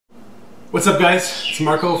What's up guys, it's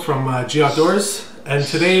Marco from G Outdoors, and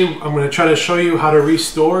today I'm going to try to show you how to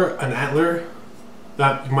restore an antler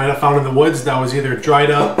that you might have found in the woods that was either dried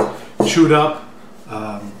up, chewed up.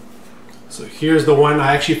 So here's the one.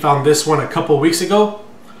 I actually found this one a couple weeks ago,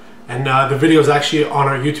 and the video is actually on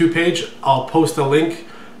our YouTube page. I'll post a link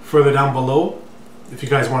further down below if you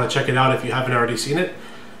guys want to check it out if you haven't already seen it.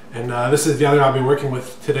 And this is the antler I'll be working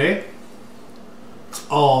with today. It's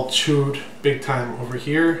all chewed big time over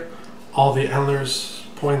here. All the antlers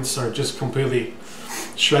points are just completely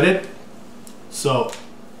shredded. So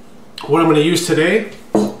what I'm going to use today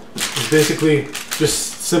is basically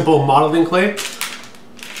just simple modeling clay.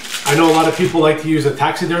 I know a lot of people like to use a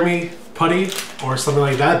taxidermy putty or something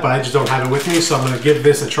like that, but I just don't have it with me, so I'm going to give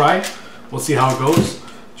this a try. We'll see how it goes.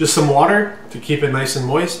 Just some water to keep it nice and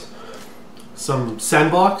moist. Some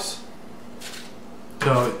sand blocks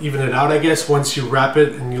to even it out, I guess. Once you wrap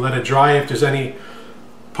it and you let it dry, if there's any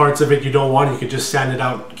parts of it you don't want, you could just sand it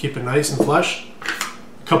out, keep it nice and flush.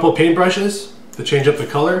 A couple of paint brushes to change up the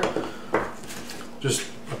color. Just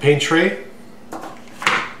a paint tray.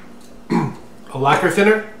 A lacquer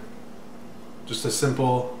thinner. Just a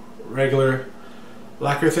simple, regular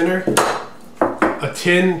lacquer thinner. A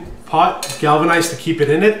tin pot, galvanized to keep it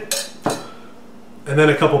in it. And then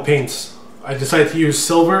a couple paints. I decided to use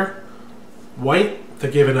silver, white to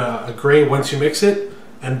give it a gray once you mix it,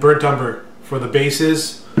 and burnt umber for the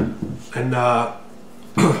bases and the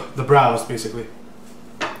brows, basically.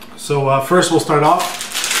 So first we'll start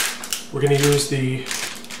off. We're going to use the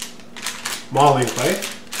modeling clay.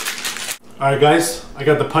 Alright guys, I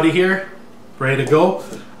got the putty here, ready to go.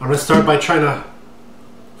 I'm going to start by trying to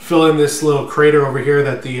fill in this little crater over here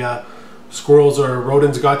that the squirrels or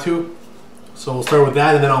rodents got to. So we'll start with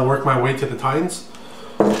that, and then I'll work my way to the tines.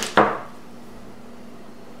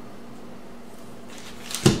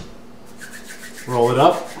 Roll it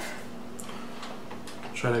up.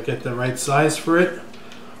 Try to get the right size for it.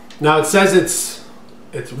 Now it says it's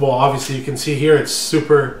well, obviously you can see here it's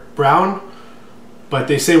super brown, but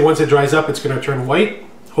they say once it dries up it's going to turn white.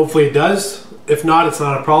 Hopefully it does. If not, it's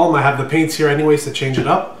not a problem. I have the paints here anyways to change it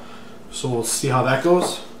up, so we'll see how that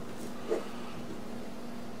goes.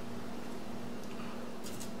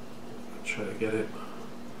 Try to get it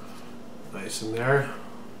nice in there.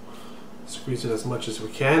 Squeeze it as much as we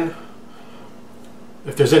can.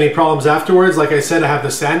 If there's any problems afterwards, like I said, I have the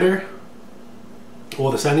sander, well,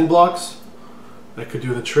 the sanding blocks that could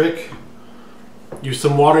do the trick. Use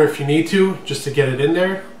some water if you need to, just to get it in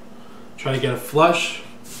there. Try to get it flush.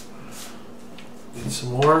 Need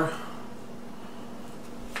some more.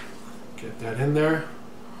 Get that in there.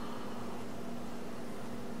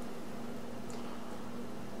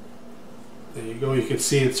 There you go. You can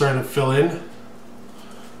see it's starting to fill in.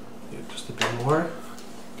 Get just a bit more.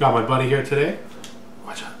 Got my buddy here today.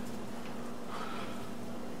 Watch out.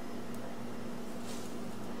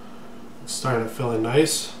 It's starting to fill in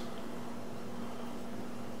nice.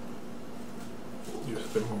 Use a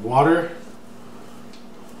bit more water.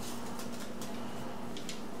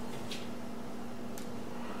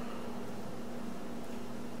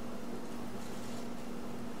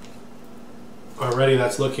 Already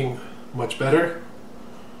that's looking much better.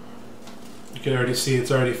 You can already see it's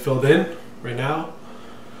already filled in right now.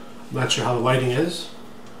 I'm not sure how the lighting is,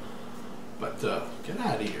 but get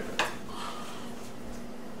out of here.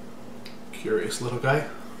 Curious little guy.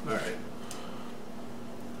 All right.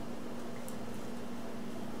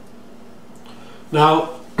 Now,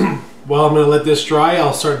 while I'm going to let this dry,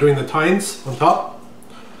 I'll start doing the tines on top.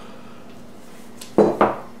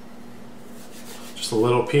 Just a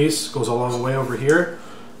little piece goes a long way over here.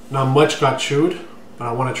 Not much got chewed, but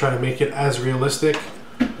I want to try to make it as realistic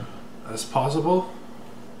as possible.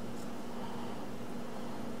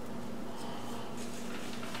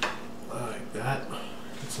 Like that.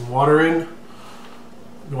 Get some water in.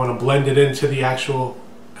 You want to blend it into the actual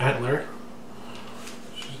antler.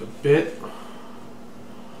 Just a bit.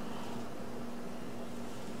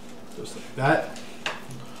 Just like that.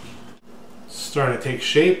 It's starting to take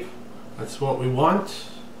shape. That's what we want.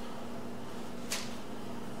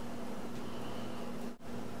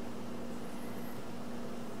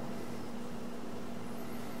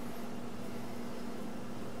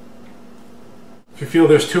 If you feel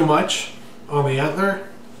there's too much on the antler,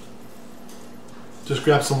 just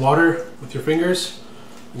grab some water with your fingers.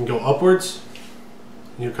 You can go upwards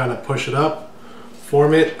and you kind of push it up,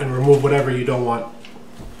 form it, and remove whatever you don't want.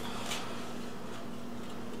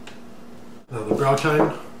 Now the brow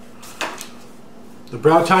tine. The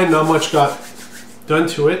brow tine, not much got done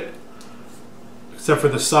to it except for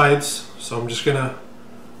the sides, so I'm just gonna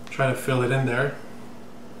try to fill it in there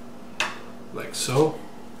like so.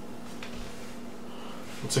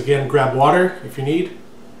 Once again, grab water if you need.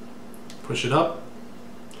 Push it up,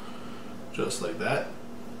 just like that.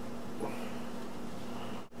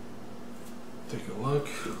 Take a look.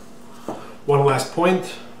 One last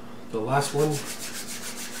point, the last one.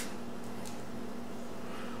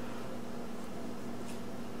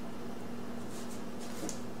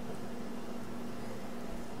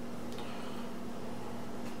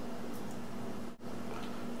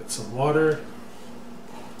 Get some water.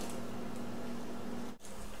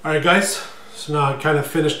 Alright guys, so now I kind of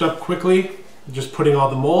finished up quickly, just putting all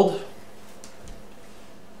the mold.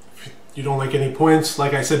 If you don't like any points,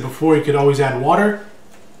 like I said before, you could always add water.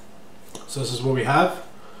 So this is what we have.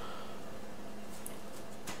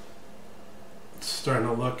 It's starting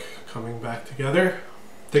to look coming back together.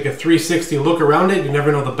 Take a 360 look around it. You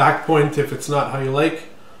never know the back point if it's not how you like.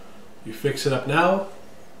 You fix it up now.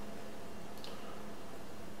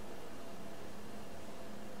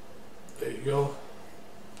 There you go.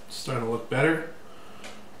 It's starting to look better.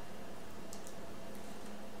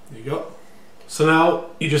 There you go. So now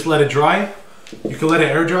you just let it dry. You can let it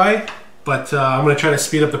air dry, but I'm going to try to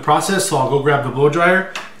speed up the process, so I'll go grab the blow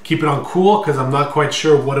dryer, keep it on cool because I'm not quite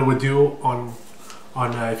sure what it would do on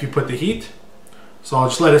if you put the heat. So I'll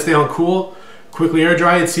just let it stay on cool, quickly air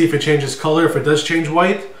dry it, see if it changes color. If it does change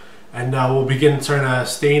white, and we'll begin starting to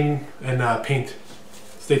stain and paint.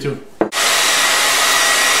 Stay tuned.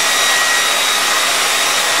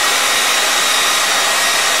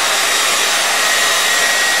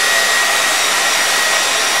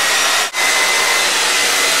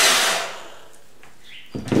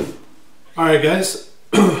 Alright guys,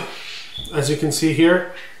 as you can see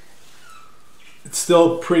here, it's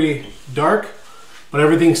still pretty dark, but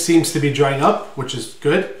everything seems to be drying up, which is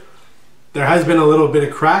good. There has been a little bit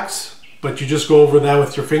of cracks, but you just go over that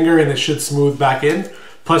with your finger and it should smooth back in.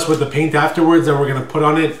 Plus with the paint afterwards that we're going to put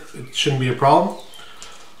on it, it shouldn't be a problem.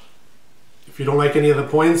 If you don't like any of the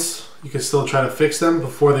points, you can still try to fix them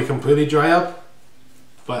before they completely dry up.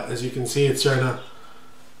 But as you can see, it's starting to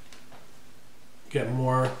get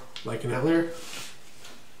more like an antler,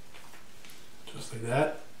 just like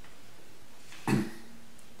that.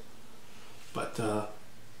 But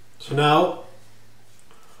so now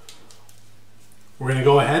we're going to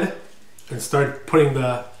go ahead and start putting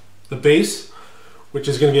the base, which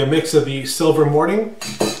is going to be a mix of the silver morning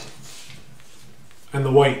and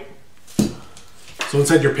the white. So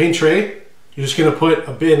inside your paint tray, you're just going to put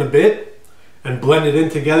a bit and a bit and blend it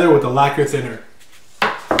in together with the lacquer thinner.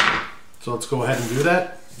 So let's go ahead and do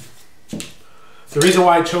that. The reason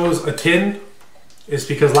why I chose a tin is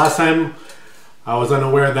because last time I was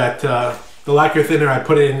unaware that the lacquer thinner, I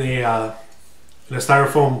put it in a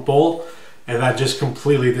styrofoam bowl and that just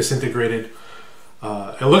completely disintegrated.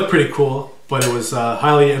 It looked pretty cool, but it was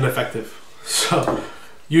highly ineffective. So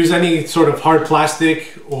use any sort of hard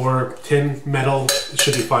plastic or tin, metal, it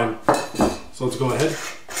should be fine. So let's go ahead.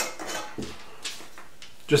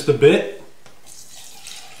 Just a bit.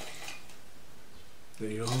 There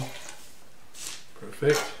you go.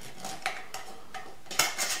 Perfect.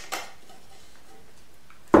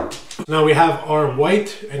 Now we have our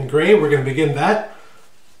white and gray. We're going to begin that.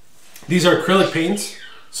 These are acrylic paints,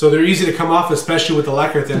 so they're easy to come off, especially with the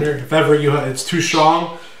lacquer thinner. If ever it's too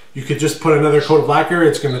strong, you could just put another coat of lacquer.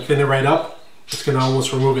 It's going to thin it right up. It's going to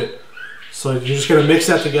almost remove it. So you're just going to mix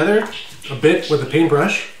that together a bit with the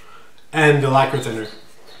paintbrush and the lacquer thinner.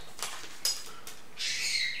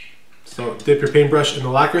 So dip your paintbrush in the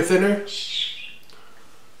lacquer thinner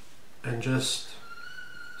and just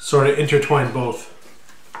sort of intertwine both,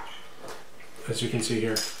 as you can see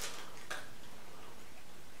here.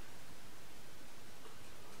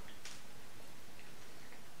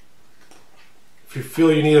 If you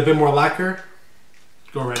feel you need a bit more lacquer,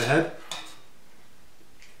 go right ahead.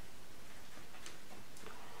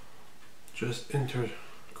 Just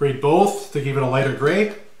integrate both to give it a lighter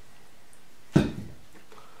gray.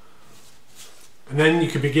 And then you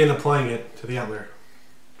can begin applying it to the antler.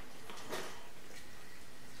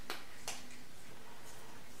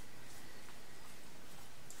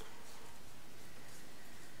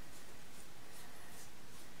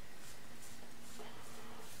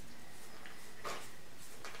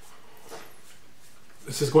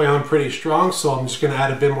 This is going on pretty strong, so I'm just going to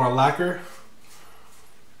add a bit more lacquer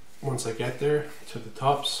once I get there to the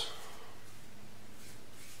tops.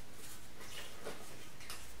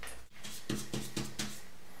 Just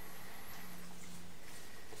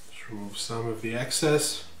remove some of the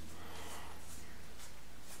excess.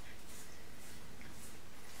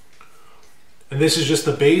 And this is just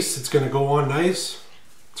the base. It's going to go on nice.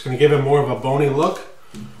 It's going to give it more of a bony look.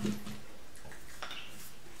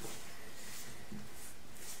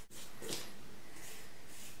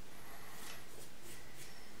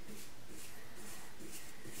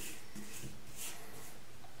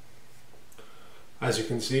 as you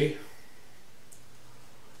can see.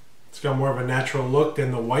 It's got more of a natural look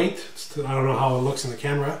than the white. I don't know how it looks in the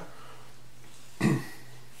camera.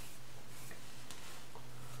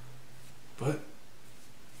 But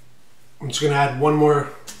I'm just going to add one more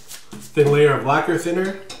thin layer of lacquer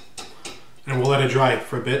thinner and we'll let it dry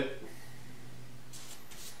for a bit.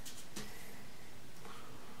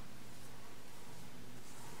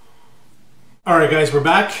 Alright guys, we're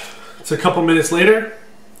back. It's a couple minutes later.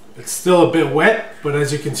 It's still a bit wet, but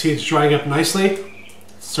as you can see it's drying up nicely.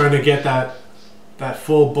 It's starting to get that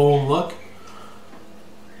full bone look.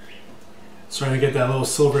 It's starting to get that little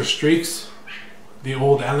silver streaks the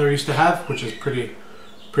old Antler used to have, which is pretty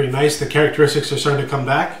nice. The characteristics are starting to come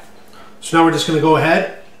back. So now we're just going to go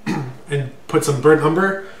ahead and put some burnt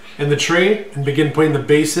umber in the tray and begin putting the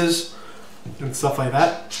bases and stuff like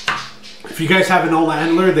that. If you guys have an old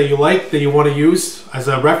Antler that you like, that you want to use as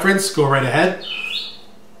a reference, go right ahead.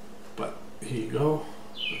 But here you go.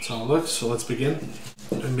 That's how it looks. So let's begin.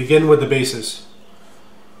 And begin with the bases.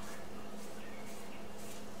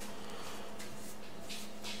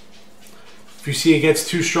 If you see it gets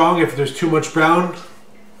too strong, if there's too much brown,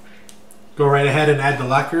 go right ahead and add the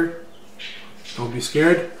lacquer. Don't be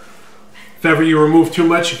scared. If ever you remove too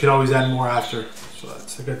much, you can always add more after. So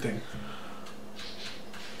that's a good thing.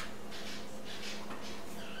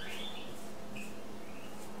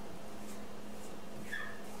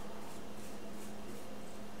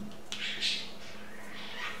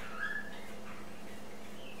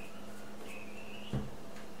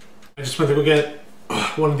 I just went to go get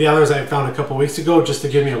one of the others I found a couple weeks ago just to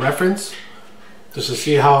give me a reference, just to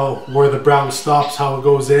see where the brown stops, how it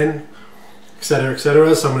goes in, etc.,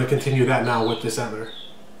 etc. So I'm going to continue that now with this Antler.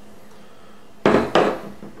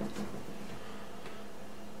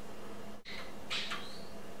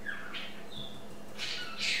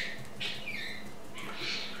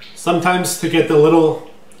 Sometimes to get the little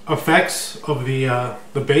effects of the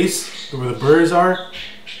base where the burrs are,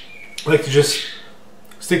 I like to just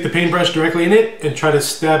stick the paintbrush directly in it and try to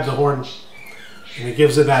stab the horn, and it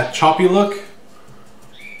gives it that choppy look,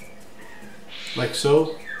 like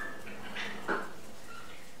so.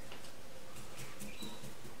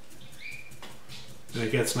 And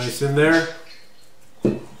it gets nice in there.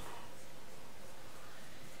 What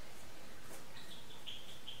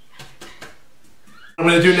I'm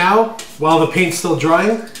going to do now, while the paint's still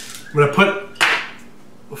drying, I'm going to put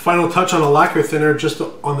a final touch on a lacquer thinner just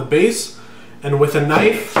on the base. And with a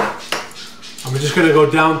knife, I'm just going to go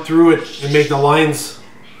down through it and make the lines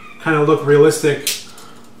kind of look realistic,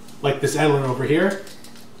 like this Antler over here.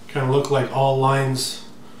 Kind of look like all lines.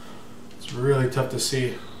 It's really tough to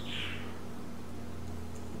see,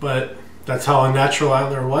 but that's how a natural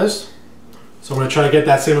Antler was. So I'm going to try to get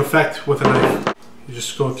that same effect with a knife. You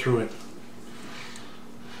just go through it.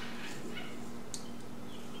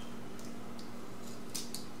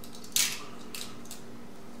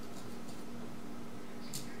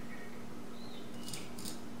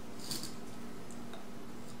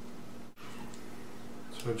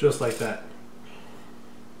 So just like that.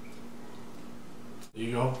 There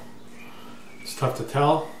you go. It's tough to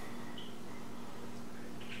tell.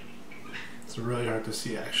 It's really hard to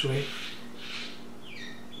see actually.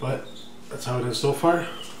 But that's how it is so far.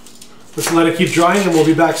 Let's let it keep drying and we'll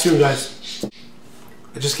be back soon, guys.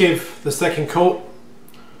 I just gave the second coat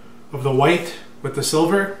of the white with the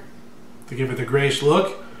silver to give it the grayish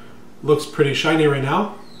look. Looks pretty shiny right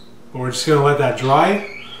now, but we're just gonna let that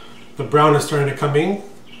dry. The brown is starting to come in.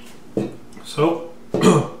 So,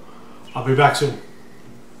 I'll be back soon.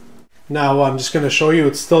 Now I'm just going to show you,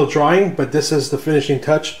 it's still drying, but this is the finishing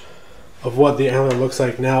touch of what the Antler looks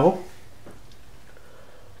like now.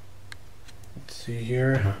 Let's see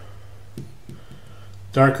here.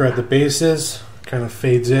 Darker at the bases, kind of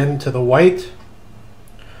fades into the white.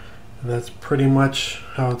 And that's pretty much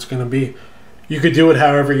how it's going to be. You could do it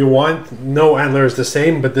however you want. No Antler is the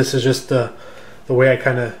same, but this is just the way I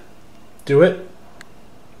kind of do it.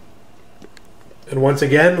 And once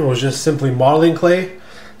again, it was just simply modeling clay,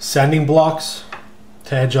 sanding blocks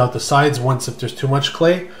to edge out the sides once if there's too much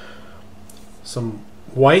clay, some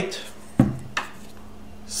white,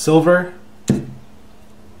 silver,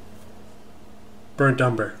 burnt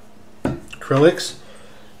umber, acrylics,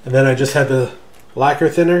 and then I just had the lacquer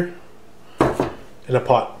thinner in a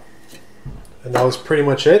pot. And that was pretty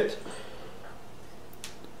much it.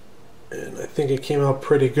 And I think it came out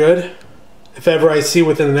pretty good. If ever I see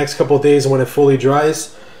within the next couple of days when it fully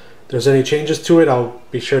dries, there's any changes to it, I'll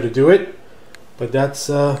be sure to do it. But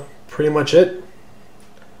that's pretty much it.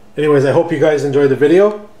 Anyways, I hope you guys enjoyed the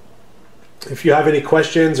video. If you have any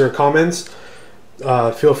questions or comments,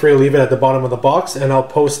 feel free to leave it at the bottom of the box, and I'll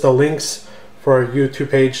post the links for our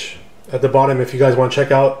YouTube page at the bottom if you guys want to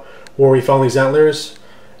check out where we found these antlers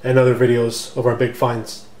and other videos of our big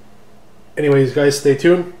finds. Anyways guys, stay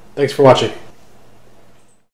tuned. Thanks for watching.